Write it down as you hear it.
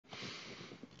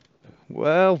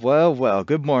Well.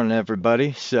 Good morning,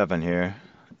 everybody. Seven here.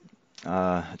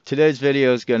 Today's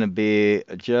video is going to be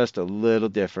just a little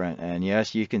different, and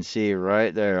yes, you can see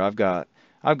right there. I've got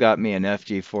me an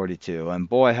FG42, and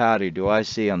boy, howdy, do I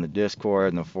see on the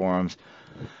Discord and the forums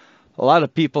a lot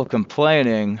of people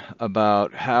complaining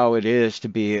about how it is to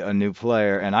be a new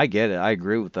player, and I get it. I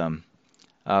agree with them.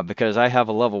 Because I have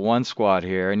a level 1 squad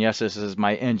here, and yes, this is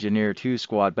my Engineer 2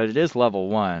 squad, but it is level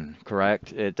 1,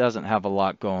 correct? It doesn't have a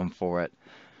lot going for it.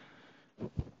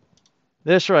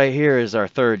 This right here is our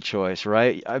third choice,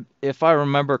 right? If I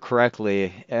remember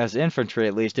correctly, as infantry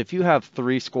at least, if you have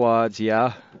 3 squads,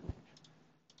 yeah,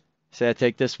 say I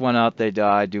take this one out, they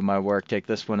die, do my work, take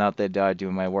this one out, they die, do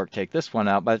my work, take this one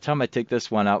out. By the time I take this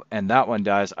one out and that one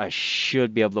dies, I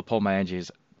should be able to pull my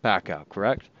engines back out,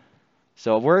 correct?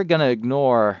 So we're gonna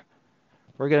ignore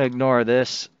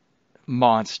this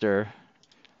monster,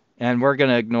 and we're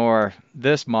gonna ignore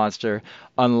this monster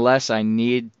unless I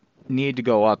need to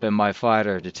go up in my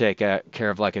fighter to take care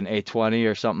of like an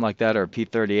A-20 or something like that, or a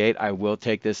P-38. I will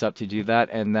take this up to do that,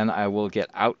 and then I will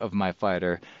get out of my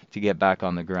fighter to get back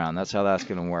on the ground. That's how that's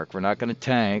going to work. We're not going to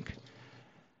tank.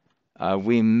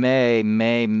 We may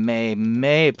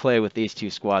play with these 2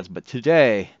 squads, but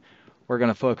today we're going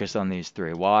to focus on these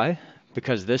 3. Why?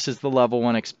 Because this is the level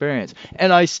 1 experience,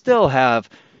 and I still have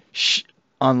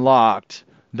unlocked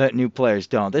that new players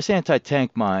don't. These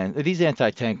anti-tank mines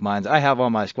I have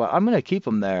on my squad. I'm going to keep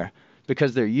them there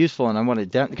because they're useful, and I want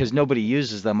to because nobody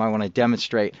uses them. I want to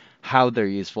demonstrate how they're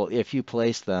useful if you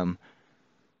place them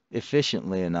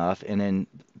efficiently enough, and in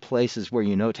places where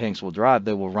you know tanks will drive,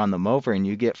 they will run them over, and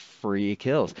you get free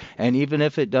kills. And even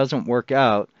if it doesn't work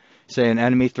out, say an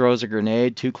enemy throws a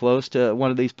grenade too close to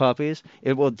one of these puppies,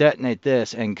 it will detonate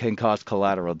this and can cause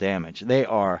collateral damage. They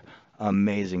are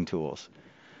amazing tools.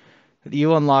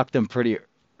 You unlock them pretty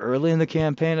early in the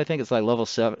campaign. I think it's like level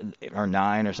 7 or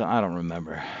 9 or something. I don't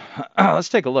remember. Let's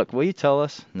take a look. Will you tell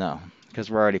us? No, because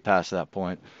we're already past that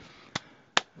point.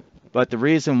 But the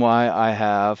reason why I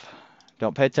have,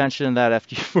 don't pay attention to that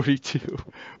FG42.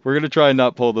 We're going to try and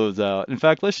not pull those out. In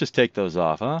fact, let's just take those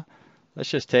off, huh? Let's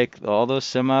just take all those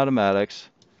semi-automatics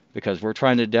because we're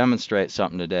trying to demonstrate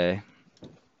something today.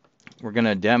 We're going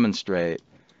to demonstrate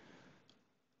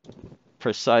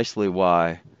precisely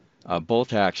why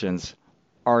bolt actions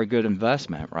are a good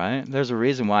investment, right? There's a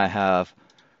reason why I have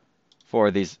 4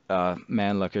 of these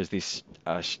Mannlichers, these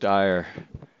Steyr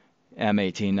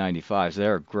M1895s.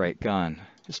 They're a great gun,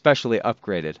 especially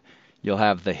upgraded. You'll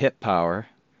have the hit power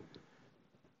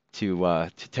to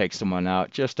take someone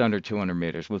out just under 200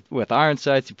 meters. With iron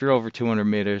sights, if you're over 200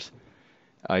 meters,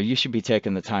 you should be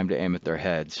taking the time to aim at their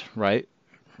heads, right?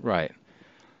 Right.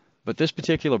 But this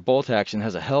particular bolt action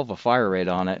has a hell of a fire rate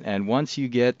on it, and once you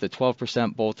get the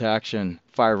 12% bolt action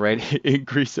fire rate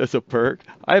increase as a perk,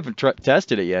 I haven't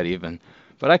tested it yet even,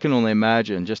 but I can only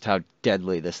imagine just how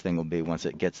deadly this thing will be once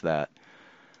it gets that.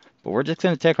 But we're just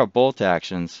going to take our bolt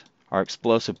actions, our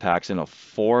explosive packs in a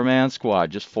 4-man squad,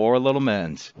 just 4 little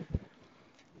men's,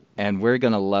 and we're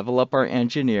going to level up our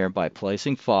engineer by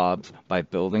placing fobs, by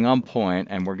building on point,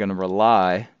 and we're going to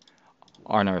rely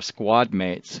on our squad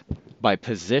mates by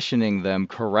positioning them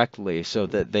correctly so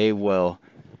that they will,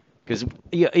 because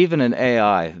even an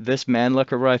AI, this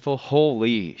Mannlicher rifle,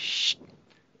 holy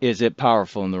is it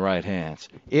powerful in the right hands.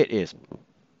 It is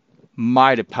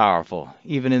mighty powerful,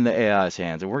 even in the AI's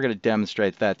hands, and we're going to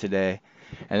demonstrate that today.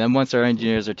 And then once our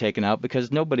engineers are taken out,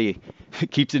 because nobody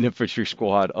keeps an infantry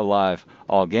squad alive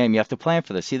all game, you have to plan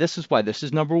for this. See, this is why this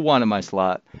is number 1 in my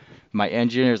slot. My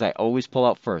engineers I always pull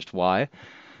out first. Why?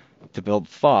 To build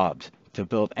fobs, to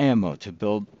build ammo, to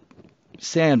build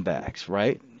sandbags,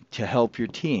 right? To help your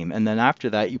team. And then after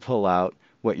that, you pull out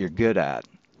what you're good at.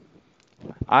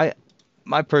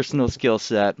 My personal skill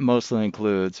set mostly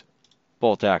includes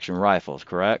bolt action rifles,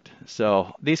 correct?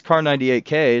 So these Kar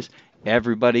 98Ks,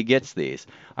 everybody gets these.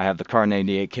 I have the Kar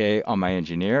 98K on my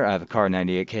engineer. I have the Kar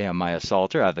 98K on my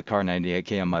assaulter. I have the Kar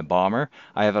 98K on my bomber.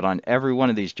 I have it on every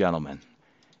one of these gentlemen.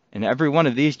 And every one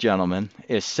of these gentlemen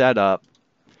is set up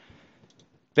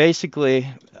basically,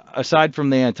 aside from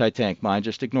the anti-tank mine,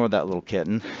 just ignore that little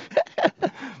kitten.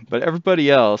 But everybody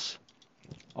else,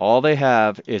 all they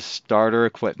have is starter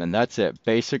equipment. That's it.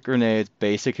 Basic grenades,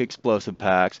 basic explosive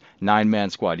packs, 9-man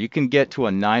squad. You can get to a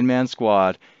 9-man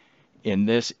squad in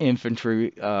this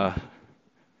infantry. Son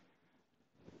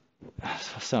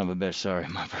of a bitch, sorry,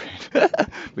 my brain.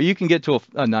 But you can get to a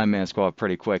 9-man squad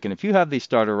pretty quick. And if you have these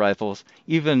starter rifles,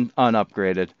 even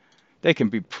unupgraded, they can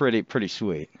be pretty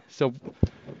sweet. So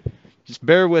just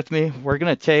bear with me. We're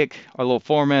going to take our little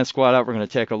 4-man squad out. We're going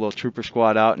to take our little trooper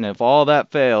squad out. And if all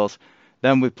that fails,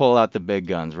 then we pull out the big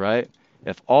guns, right?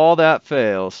 If all that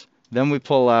fails, Then we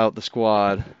pull out the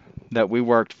squad that we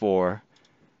worked for,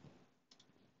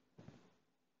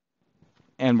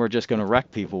 and we're just going to wreck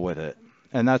people with it.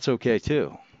 And that's okay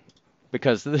too,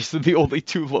 because this is the only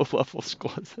 2 low-level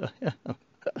squads I have.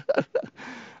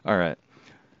 All right.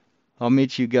 I'll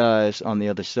meet you guys on the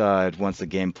other side once the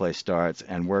gameplay starts,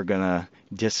 and we're going to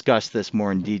discuss this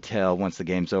more in detail once the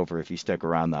game's over if you stick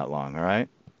around that long, all right?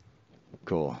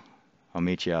 Cool. I'll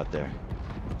meet you out there.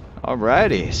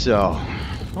 Alrighty, so...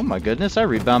 Oh my goodness, I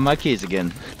rebound my keys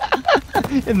again.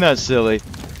 Isn't that silly?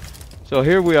 So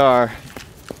here we are,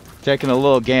 taking a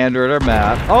little gander at our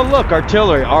map. Oh look,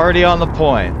 artillery already on the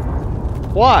point.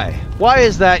 Why? Why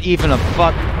is that even a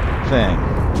fuck thing?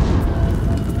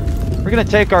 We're gonna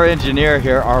take our engineer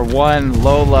here, our one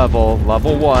low-level,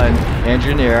 level 1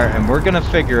 engineer, and we're gonna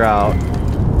figure out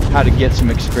how to get some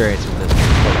experience with this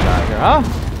guy here, huh?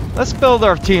 Let's build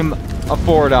our team a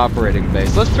forward operating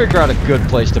base. Let's figure out a good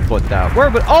place to put that. Where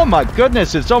would? Oh my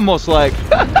goodness! It's almost like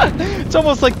it's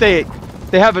almost like they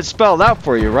have it spelled out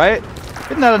for you, right?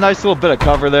 Isn't that a nice little bit of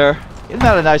cover there? Isn't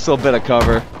that a nice little bit of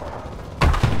cover?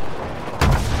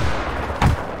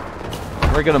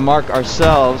 We're gonna mark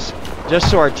ourselves just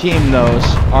so our team knows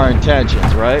our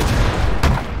intentions, right?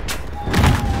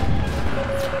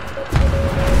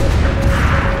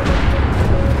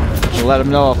 We'll let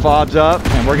them know a fob's up,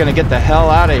 and we're gonna get the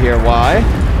hell out of here. Why?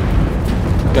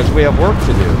 Because we have work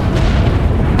to do.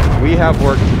 We have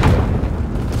work to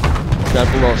do. Got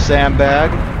a little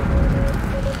sandbag.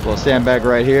 A little sandbag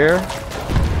right here.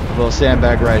 A little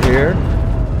sandbag right here.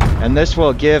 And this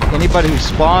will give anybody who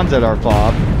spawns at our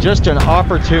fob just an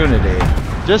opportunity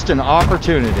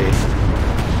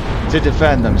to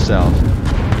defend themselves.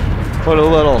 Put a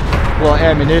little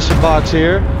ammunition box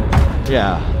here.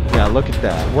 Yeah, look at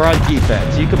that. We're on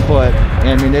defense. You can put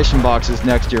ammunition boxes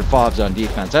next to your fobs on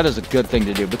defense. That is a good thing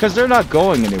to do because they're not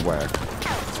going anywhere.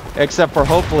 Except for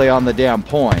hopefully on the damn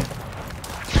point.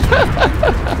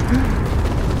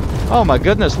 Oh my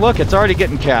goodness, look, it's already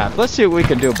getting capped. Let's see what we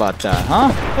can do about that,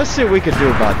 huh? Let's see what we can do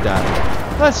about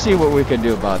that. Let's see what we can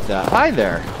do about that. Hi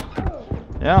there.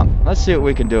 Yeah, let's see what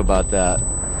we can do about that.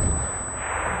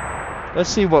 Let's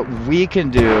see what we can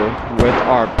do with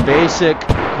our basic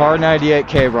Kar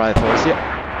 98K rifles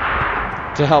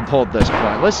to help hold this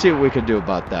point. Let's see what we can do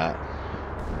about that.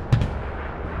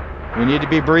 We need to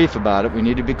be brief about it. We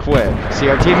need to be quick. See,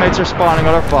 our teammates are spawning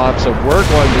on our fob, so we're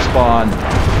going to spawn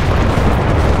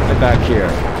right back here.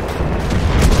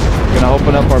 We're going to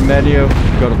open up our menu,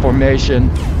 go to formation,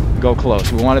 go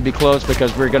close. We want to be close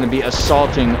because we're going to be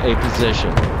assaulting a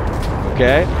position.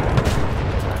 Okay?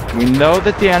 We know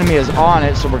that the enemy is on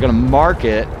it, so we're going to mark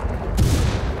it.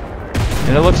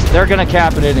 And it looks, they're going to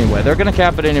cap it anyway. They're going to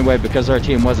cap it anyway because our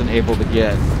team wasn't able to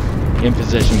get in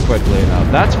position quickly enough.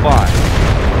 That's fine.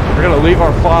 We're going to leave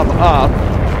our fob up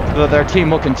so that their team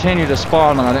will continue to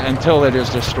spawn on it until it is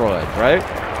destroyed, right?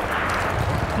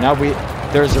 Now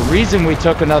there's a reason we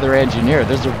took another engineer.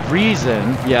 There's a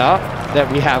reason, yeah,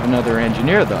 that we have another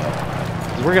engineer though.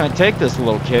 We're going to take this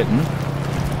little kitten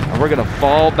and we're going to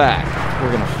fall back.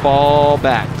 We're going to fall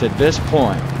back to this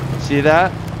point. See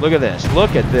that? Look at this.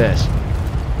 Look at this.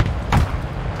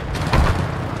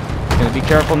 Going to be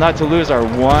careful not to lose our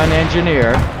one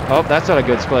engineer. Oh, that's not a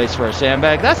good place for a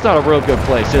sandbag. That's not a real good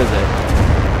place, is it?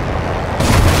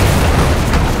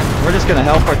 We're just going to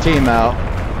help our team out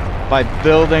by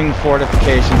building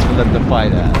fortifications for them to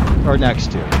fight at, or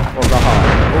next to, or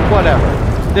behind, or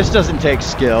whatever. This doesn't take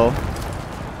skill.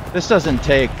 This doesn't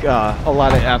take a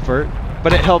lot of effort.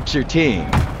 But it helps your team.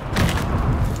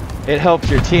 It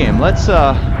helps your team. Let's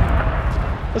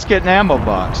get an ammo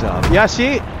box up. Yeah,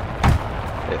 see?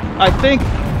 I think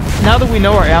now that we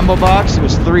know our ammo box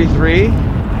was 3-3.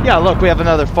 Yeah, look, we have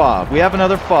another fob. We have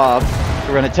another fob.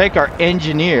 We're going to take our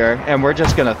engineer and we're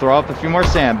just going to throw up a few more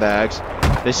sandbags.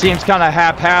 This seems kind of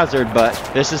haphazard, but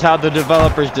this is how the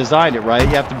developers designed it, right? You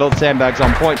have to build sandbags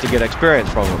on point to get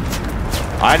experience from them.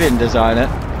 I didn't design it.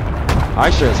 I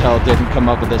sure as hell didn't come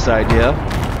up with this idea.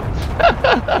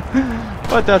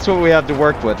 But that's what we have to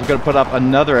work with. We're going to put up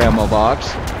another ammo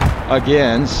box.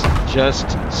 Again,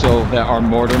 just so that our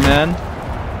mortarmen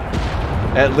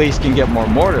at least can get more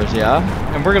mortars, yeah?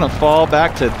 And we're going to fall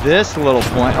back to this little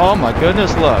point. Oh my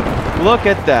goodness, look. Look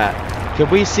at that. Can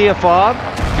we see a fob?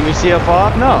 Can we see a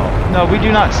fob? No. No, we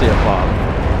do not see a fob.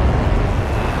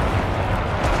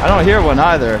 I don't hear one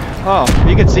either. Oh,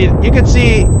 you can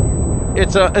see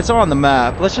it's on the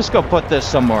map. Let's just go put this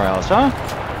somewhere else, huh?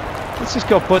 Let's just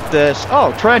go put this.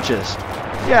 Oh, trenches.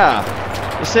 Yeah.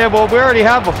 You say, well, we already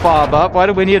have a fob up. Why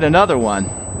do we need another one?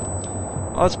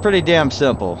 Well, it's pretty damn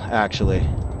simple, actually.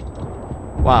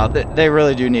 Wow, they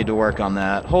really do need to work on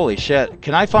that. Holy shit.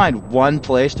 Can I find one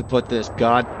place to put this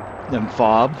goddamn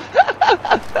fob?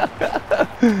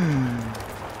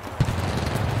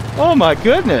 Oh my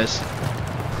goodness.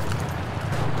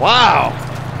 Wow.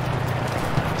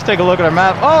 Let's take a look at our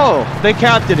map. Oh, they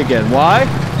capped it again. Why?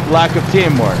 Lack of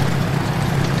teamwork.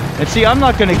 And see, I'm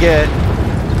not going to get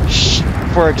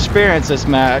for experience this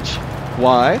match.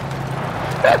 Why?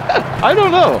 I don't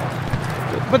know.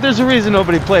 But there's a reason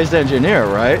nobody plays engineer,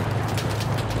 right?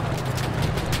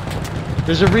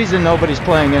 There's a reason nobody's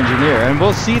playing engineer, and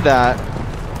we'll see that.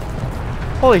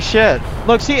 Holy shit.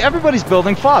 Look, see, everybody's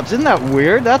building fobs. Isn't that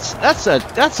weird? That's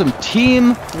some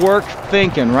teamwork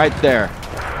thinking right there.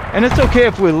 And it's okay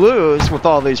if we lose with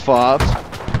all these fobs,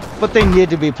 but they need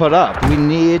to be put up. We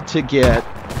need to get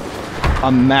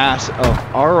a mass of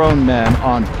our own men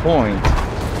on point.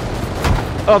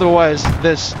 Otherwise,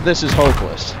 this is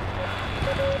hopeless.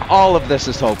 All of this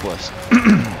is hopeless.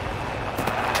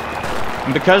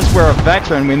 And because we're a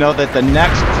veteran, we know that the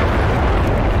next...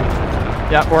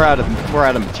 Yeah, we're out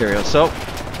of materials. So,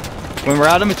 when we're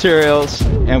out of materials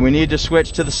and we need to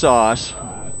switch to the sauce,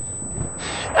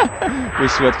 we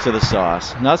switch to the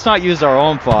sauce. Now, let's not use our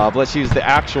own fob. Let's use the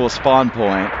actual spawn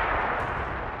point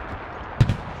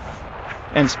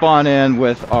and spawn in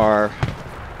with our...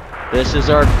 This is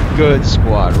our good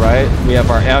squad, right? We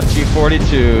have our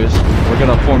FG-42s. We're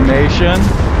gonna formation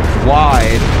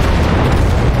wide.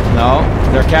 No,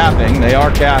 they're capping. They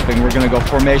are capping. We're gonna go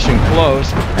formation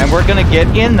close, and we're gonna get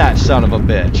in that son of a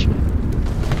bitch.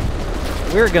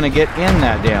 We're gonna get in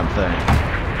that damn thing.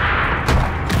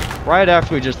 Right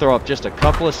after we just throw up just a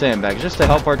couple of sandbags, just to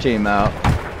help our team out.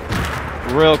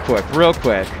 Real quick, real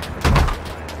quick.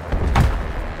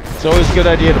 It's always a good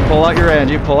idea to pull out your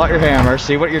engine, pull out your hammer,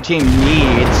 see what your team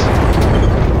needs,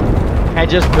 and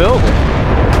just build it.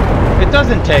 It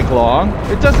doesn't take long.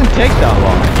 It doesn't take that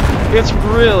long. It's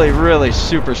really, really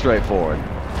super straightforward.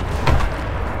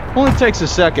 Only takes a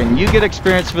second. You get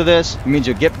experience for this. It means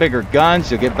you'll get bigger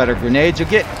guns, you'll get better grenades, you'll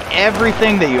get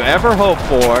everything that you ever hoped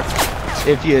for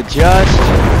if you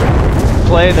just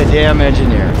play the damn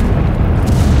engineer.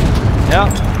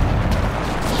 Yep.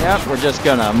 Yep, we're just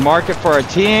gonna mark it for our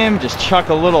team. Just chuck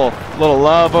a little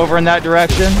love over in that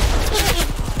direction.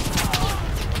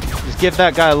 Just give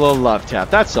that guy a little love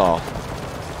tap. That's all.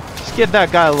 Just give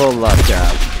that guy a little love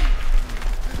tap.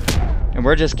 And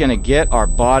we're just gonna get our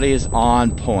bodies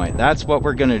on point. That's what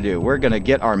we're gonna do. We're gonna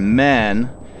get our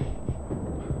men.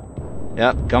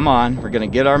 Yep, come on. We're gonna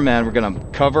get our men. We're gonna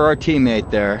cover our teammate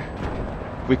there.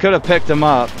 We could have picked him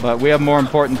up, but we have more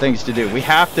important things to do. We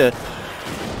have to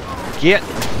get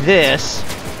this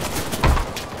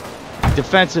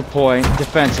defensive point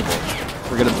defensible.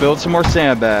 We're gonna build some more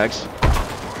sandbags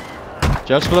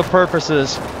just for the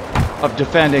purposes of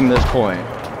defending this point.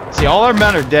 See, all our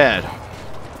men are dead.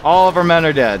 All of our men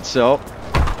are dead, so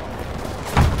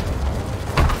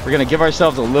we're gonna give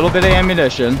ourselves a little bit of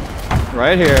ammunition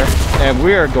right here, and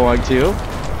we are going to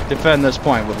defend this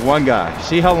point with one guy.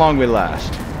 See how long we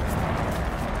last.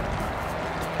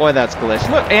 Boy, that's glitched.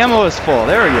 Look, ammo is full.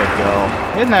 There you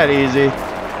go. Isn't that easy?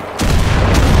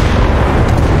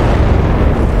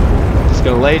 Just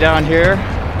gonna lay down here.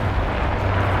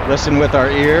 Listen with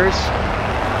our ears.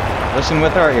 Listen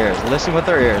with our ears. Listen with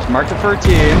our ears. Mark it for a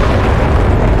team.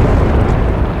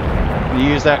 You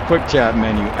use that quick chat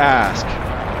menu. Ask.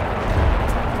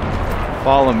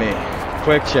 Follow me.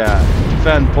 Quick chat.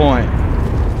 Defend point.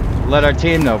 Let our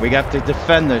team know. We got to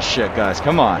defend this shit, guys.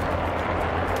 Come on.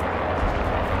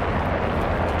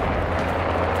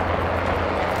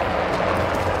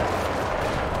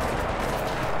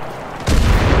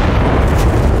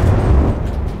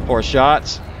 Poor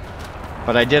shots,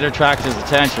 but I did attract his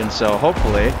attention, so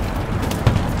hopefully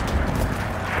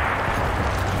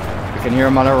we can hear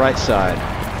him on our right side.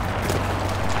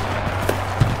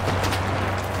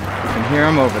 We can hear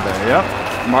him over there.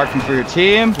 Yep. Mark him for your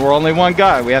team. We're only one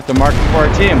guy. We have to mark him for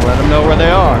our team. Let them know where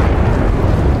they are.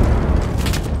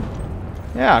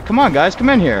 Yeah, come on, guys. Come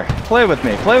in here. Play with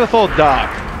me. Play with old Doc.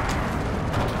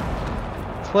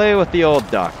 Play with the old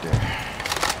doctor.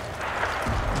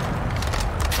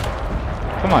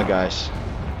 Come on, guys.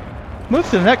 Move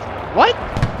to the next... What?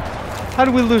 How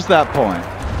did we lose that point?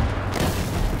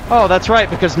 Oh, that's right,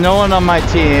 because no one on my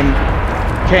team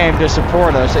came to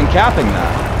support us in capping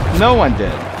that. No one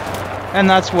did. And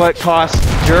that's what cost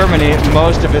Germany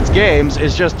most of its games,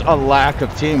 is just a lack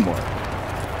of teamwork.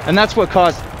 And that's what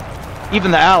cost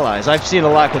even the Allies. I've seen a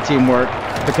lack of teamwork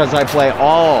because I play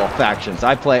all factions.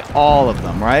 I play all of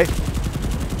them, right?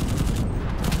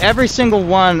 Every single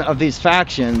one of these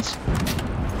factions,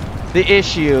 the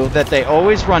issue that they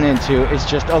always run into is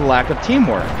just a lack of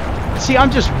teamwork. See,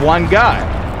 I'm just one guy.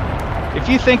 If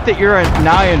you think that you're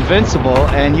now invincible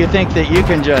and you think that you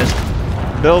can just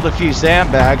build a few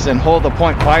sandbags and hold the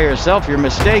point by yourself, you're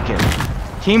mistaken.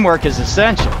 Teamwork is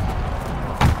essential.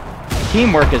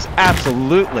 Teamwork is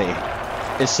absolutely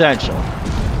essential.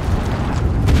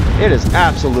 It is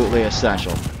absolutely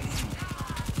essential.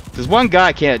 Because one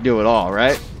guy can't do it all,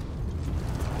 right?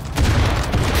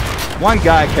 One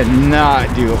guy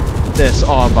cannot do this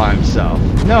all by himself.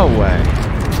 No way.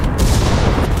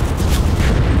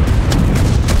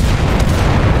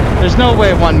 There's no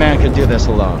way one man can do this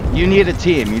alone. You need a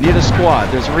team. You need a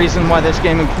squad. There's a reason why this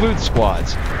game includes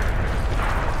squads.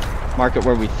 Mark it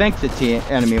where we think the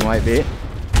enemy might be.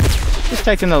 Just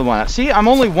take another one out. See, I'm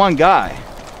only one guy.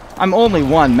 I'm only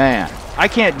one man. I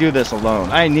can't do this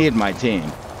alone. I need my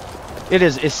team. It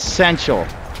is essential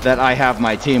that I have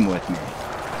my team with me.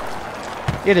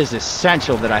 It is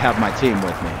essential that I have my team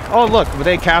with me. Oh, look,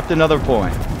 they capped another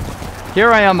point.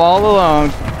 Here I am all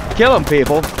alone, killing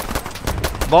people.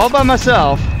 All by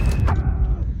myself.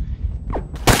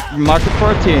 Mark it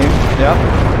for a team. Yep.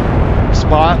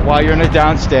 Spot while you're in a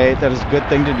down state. That is a good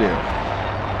thing to do.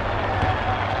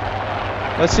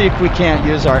 Let's see if we can't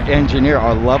use our engineer,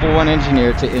 our level 1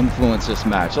 engineer, to influence this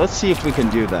match. Let's see if we can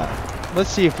do that. Let's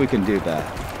see if we can do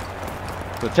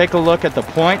that. So take a look at the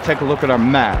point. Take a look at our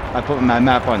map. I put my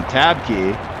map on tab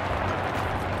key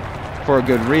for a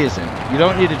good reason. You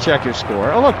don't need to check your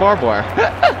score. Oh, look, barbed wire.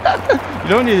 You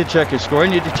don't need to check your score.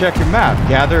 You need to check your map.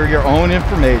 Gather your own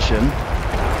information.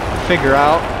 Figure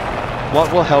out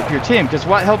what will help your team. Because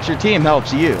what helps your team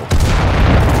helps you.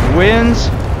 Wins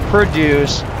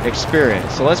produce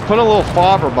experience. So let's put a little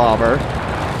fobber bobber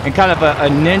in kind of a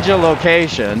ninja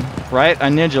location, right? A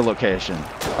ninja location.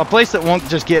 A place that won't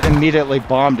just get immediately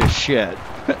bombed to shit.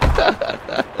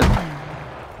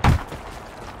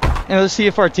 And let's see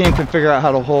if our team can figure out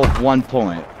how to hold 1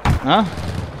 point. Huh?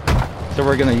 So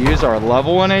we're going to use our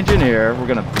level 1 engineer. We're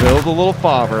going to build a little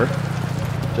fobber.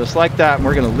 Just like that. And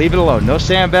we're going to leave it alone. No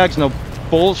sandbags, no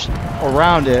bullshit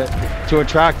around it to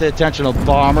attract the attention of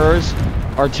bombers,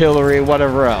 artillery,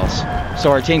 whatever else.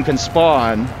 So our team can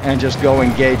spawn and just go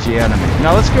engage the enemy.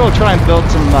 Now let's go try and build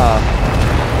some...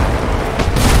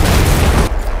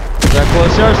 that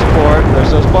close air support.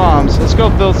 There's those bombs. Let's go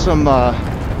build some...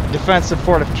 defensive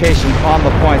fortifications on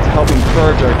the point to help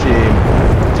encourage our team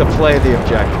to play the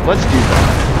objective. Let's do that.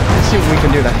 Let's see what we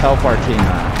can do to help our team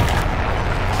out.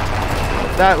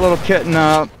 Put that little kitten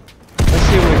up. Let's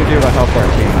see what we can do to help our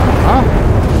team out. Huh?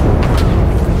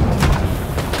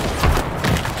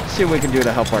 Let's see what we can do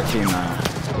to help our team out.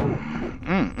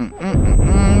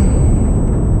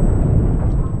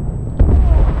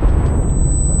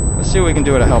 Let's see what we can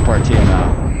do to help our team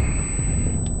out.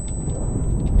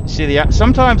 See,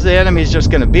 sometimes the enemy's just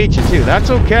going to beat you too. That's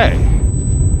okay.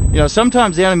 You know,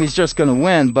 sometimes the enemy's just going to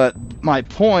win, but my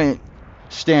point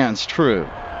stands true.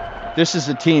 This is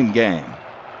a team game,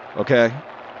 okay?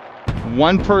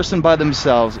 One person by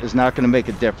themselves is not going to make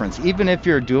a difference. Even if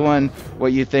you're doing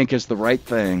what you think is the right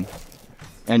thing,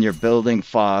 and you're building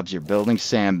fobs, you're building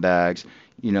sandbags,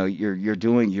 you know, you're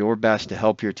doing your best to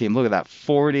help your team. Look at that,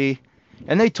 40.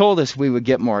 And they told us we would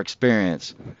get more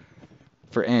experience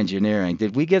for engineering.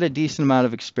 Did we get a decent amount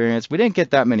of experience? We didn't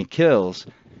get that many kills.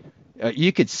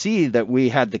 You could see that we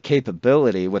had the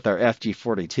capability with our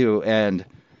FG42 and,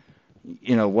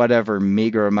 you know, whatever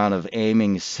meager amount of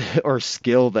aiming or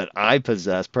skill that I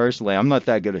possess personally. I'm not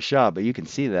that good a shot, but you can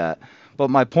see that. But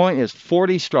my point is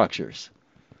 40 structures.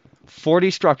 40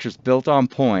 structures built on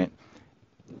point,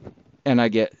 and I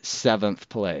get 7th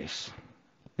place.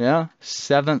 Yeah?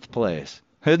 7th place.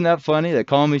 Isn't that funny? They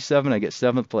call me 7, I get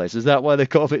 7th place. Is that why they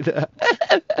call me that?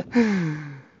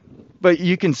 But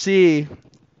you can see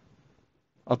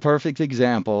a perfect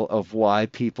example of why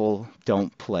people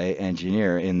don't play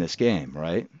engineer in this game,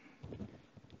 right?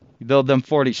 You build them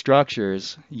 40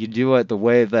 structures, you do it the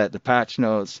way that the patch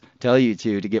notes tell you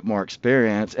to get more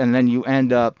experience, and then you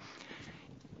end up...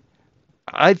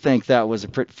 I think that was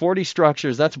 40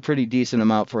 structures, that's a pretty decent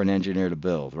amount for an engineer to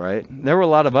build, right? There were a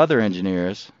lot of other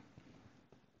engineers.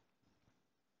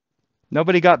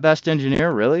 Nobody got best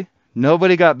engineer, really?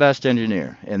 Nobody got best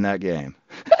engineer in that game.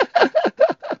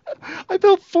 I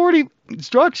built 40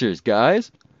 structures, guys.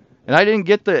 And I didn't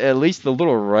get at least the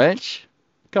little wrench.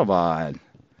 Come on.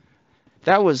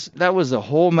 That was a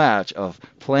whole match of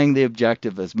playing the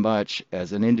objective as much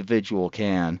as an individual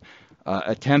can,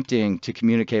 attempting to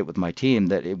communicate with my team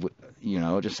that it would, you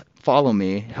know, just follow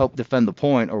me, help defend the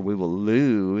point, or we will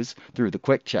lose through the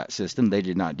quick chat system. They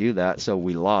did not do that, so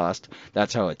we lost.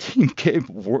 That's how a team game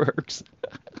works.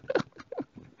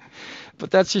 But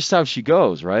that's just how she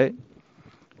goes, right?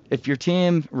 If your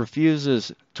team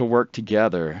refuses to work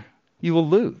together, you will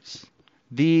lose.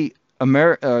 The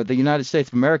United States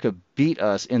of America beat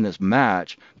us in this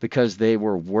match because they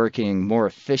were working more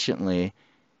efficiently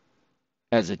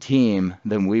as a team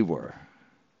than we were.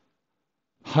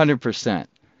 100%.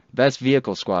 Best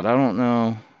vehicle squad. I don't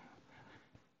know.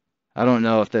 I don't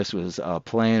know if this was a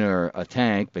plane or a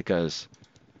tank because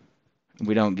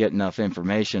we don't get enough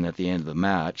information at the end of the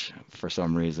match for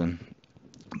some reason.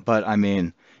 But I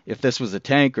mean, if this was a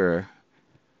tanker,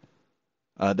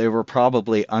 they were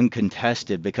probably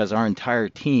uncontested because our entire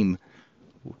team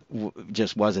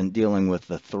just wasn't dealing with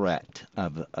the threat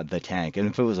of the tank. And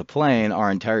if it was a plane, our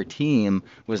entire team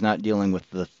was not dealing with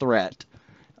the threat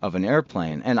of an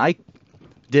airplane. And I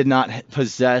did not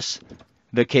possess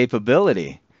the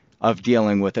capability of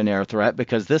dealing with an air threat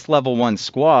because this level 1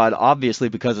 squad, obviously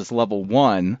because it's level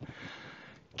 1,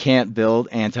 can't build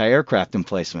anti-aircraft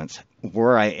emplacements.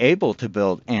 Were I able to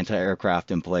build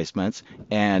anti-aircraft emplacements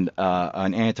and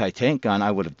an anti-tank gun,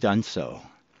 I would have done so.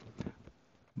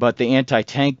 But the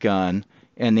anti-tank gun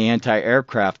and the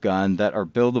anti-aircraft gun that are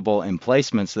buildable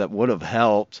emplacements that would have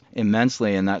helped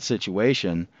immensely in that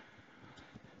situation.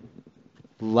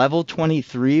 Level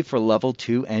 23 for level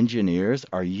 2 engineers?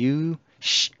 Are you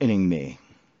shitting me?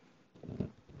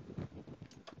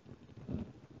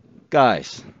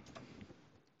 Guys,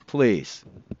 please.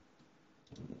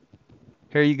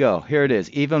 Here you go. Here it is.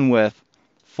 Even with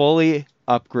fully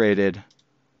upgraded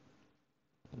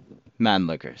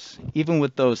Mannlichers. Even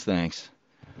with those things.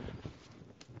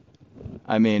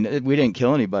 I mean, we didn't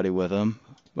kill anybody with them.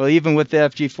 Well, even with the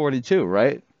FG-42,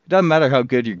 right? It doesn't matter how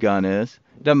good your gun is.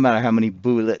 It doesn't matter how many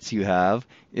bullets you have.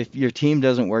 If your team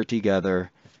doesn't work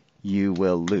together, you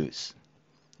will lose.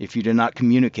 If you do not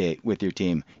communicate with your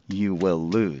team, you will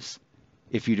lose.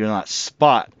 If you do not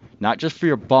spot, not just for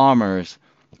your bombers,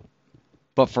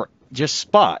 but for just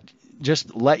spot.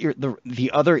 Just let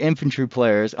the other infantry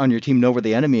players on your team know where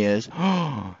the enemy is,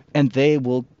 and they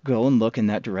will go and look in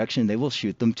that direction. They will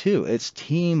shoot them too. It's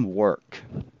teamwork.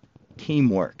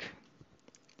 Teamwork.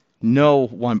 No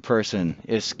one person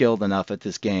is skilled enough at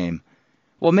this game.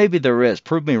 Well, maybe there is.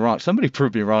 Prove me wrong. Somebody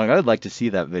prove me wrong. I would like to see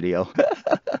that video.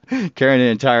 Carrying an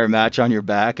entire match on your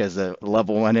back as a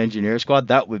level 1 engineer squad,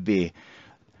 that would be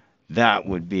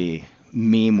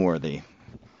meme worthy.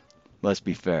 Let's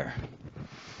be fair.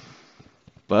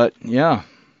 But yeah,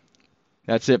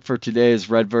 that's it for today's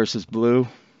Red versus Blue.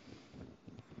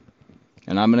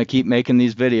 And I'm going to keep making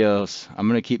these videos. I'm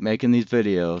going to keep making these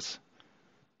videos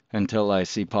until I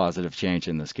see positive change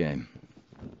in this game.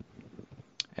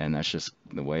 And that's just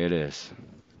the way it is.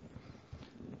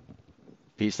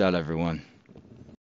 Peace out, everyone.